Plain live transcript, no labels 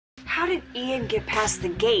How did Ian get past the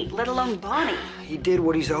gate, let alone Bonnie? He did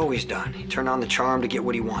what he's always done. He turned on the charm to get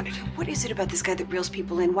what he wanted. What is it about this guy that reels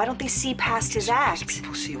people in? Why don't they see past his act?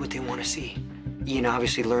 People see what they want to see. Ian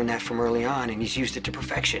obviously learned that from early on, and he's used it to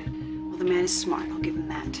perfection. Well, the man is smart. I'll give him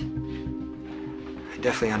that. I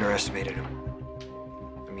definitely underestimated him.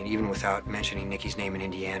 I mean, even without mentioning Nikki's name in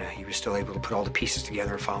Indiana, he was still able to put all the pieces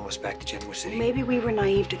together and follow us back to Genoa City. Maybe we were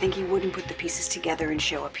naive to think he wouldn't put the pieces together and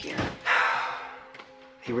show up here.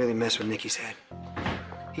 He really messed with Nikki's head.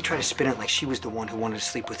 He tried to spin it like she was the one who wanted to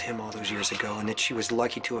sleep with him all those years ago, and that she was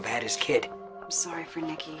lucky to have had his kid. I'm sorry for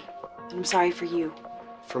Nikki. And I'm sorry for you.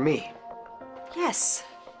 For me? Yes.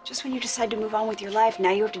 Just when you decide to move on with your life,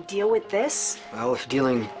 now you have to deal with this? Well, if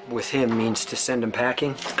dealing with him means to send him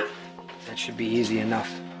packing, that should be easy enough.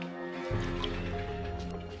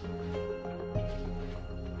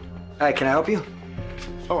 Hi, can I help you?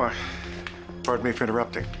 Oh, pardon me for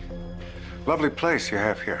interrupting. Lovely place you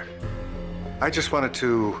have here. I just wanted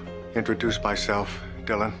to introduce myself,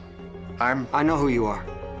 Dylan. I know who you are.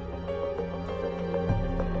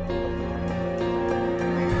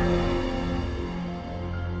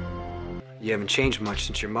 You haven't changed much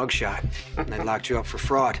since your mugshot, and they locked you up for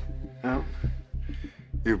fraud. Oh.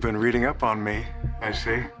 You've been reading up on me, I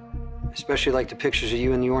see. Especially like the pictures of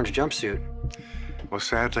you in the orange jumpsuit. Well,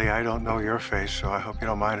 sadly, I don't know your face, so I hope you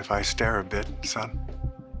don't mind if I stare a bit, son.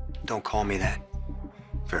 Don't call me that.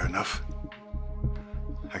 Fair enough.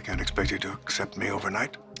 I can't expect you to accept me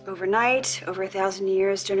overnight. Overnight, over 1,000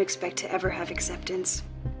 years, don't expect to ever have acceptance.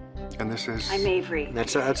 And this is... I'm Avery.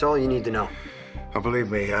 That's all you need to know. Oh,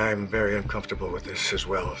 believe me, I'm very uncomfortable with this as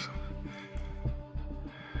well.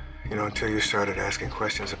 You know, until you started asking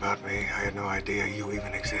questions about me, I had no idea you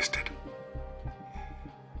even existed.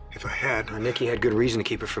 If I had... Nikki had good reason to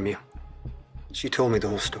keep it from you. She told me the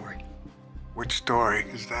whole story. Which story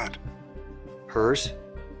is that? Hers?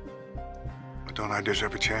 But don't I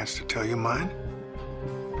deserve a chance to tell you mine?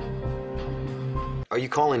 Are you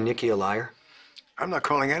calling Nikki a liar? I'm not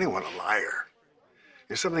calling anyone a liar.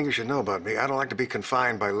 There's something you should know about me. I don't like to be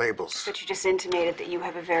confined by labels. But you just intimated that you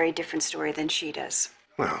have a very different story than she does.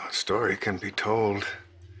 Well, a story can be told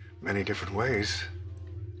many different ways,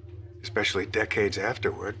 especially decades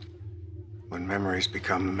afterward, when memories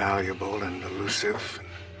become malleable and elusive.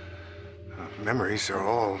 Memories are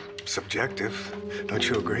all subjective. Don't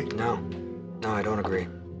you agree? No, I don't agree.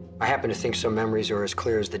 I happen to think some memories are as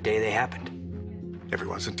clear as the day they happened.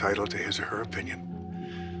 Everyone's entitled to his or her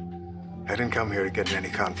opinion. I didn't come here to get in any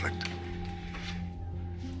conflict.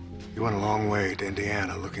 You went a long way to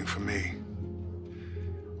Indiana looking for me.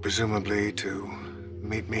 Presumably to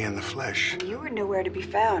meet me in the flesh. You were nowhere to be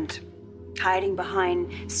found. Hiding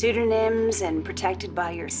behind pseudonyms and protected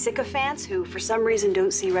by your sycophants who, for some reason,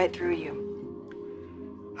 don't see right through you.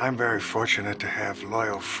 I'm very fortunate to have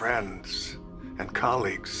loyal friends and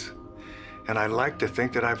colleagues. And I like to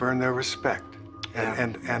think that I've earned their respect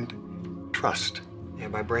and trust. Yeah,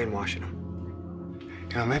 by brainwashing them.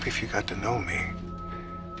 You know, maybe if you got to know me,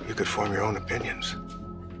 you could form your own opinions.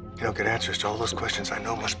 You know, get answers to all those questions I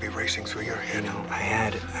know must be racing through your head. You know, I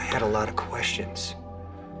had a lot of questions.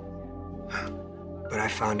 But I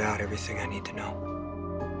found out everything I need to know.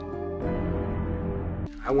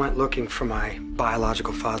 I went looking for my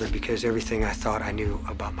biological father because everything I thought I knew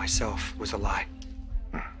about myself was a lie.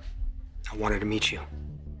 I wanted to meet you,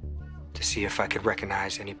 to see if I could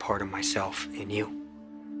recognize any part of myself in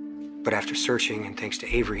you. But after searching, and thanks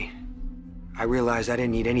to Avery, I realized I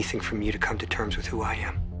didn't need anything from you to come to terms with who I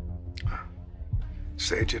am.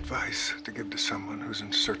 Sage advice to give to someone who's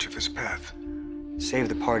in search of his path. Save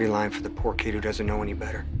the party line for the poor kid who doesn't know any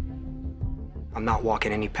better. I'm not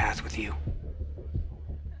walking any path with you.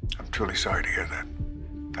 I'm truly sorry to hear that.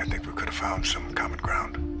 I think we could have found some common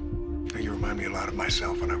ground. You remind me a lot of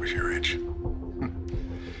myself when I was your age.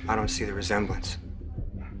 I don't see the resemblance.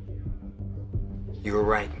 You were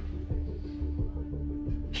right.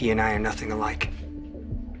 He and I are nothing alike.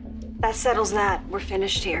 That settles that. We're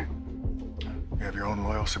finished here. You have your own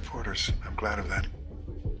loyal supporters. I'm glad of that.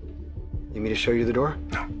 You need me to show you the door?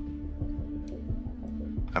 No.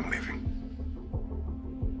 I'm leaving.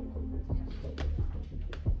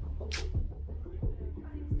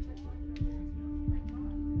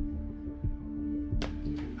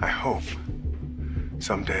 I hope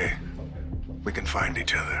someday we can find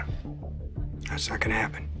each other. That's not gonna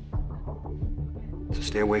happen. So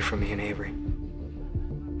stay away from me and Avery.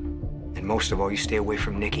 And most of all, you stay away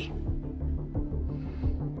from Nikki.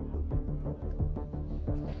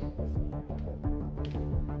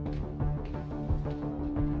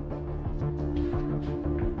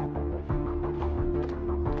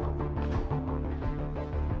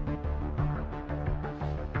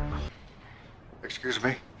 Excuse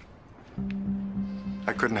me?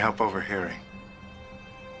 I couldn't help overhearing.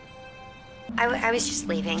 I was just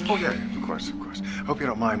leaving. Oh, yeah, of course, of course. Hope you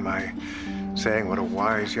don't mind my saying what a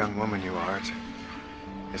wise young woman you are.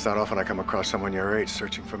 It's not often I come across someone your age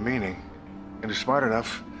searching for meaning. And you're smart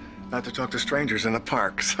enough not to talk to strangers in the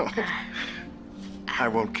park, so I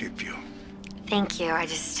won't keep you. Thank you.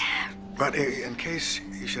 But in case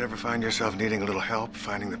you should ever find yourself needing a little help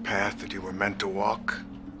finding the path that you were meant to walk,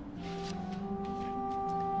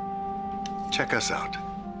 check us out.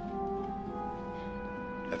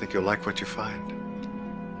 I think you'll like what you find.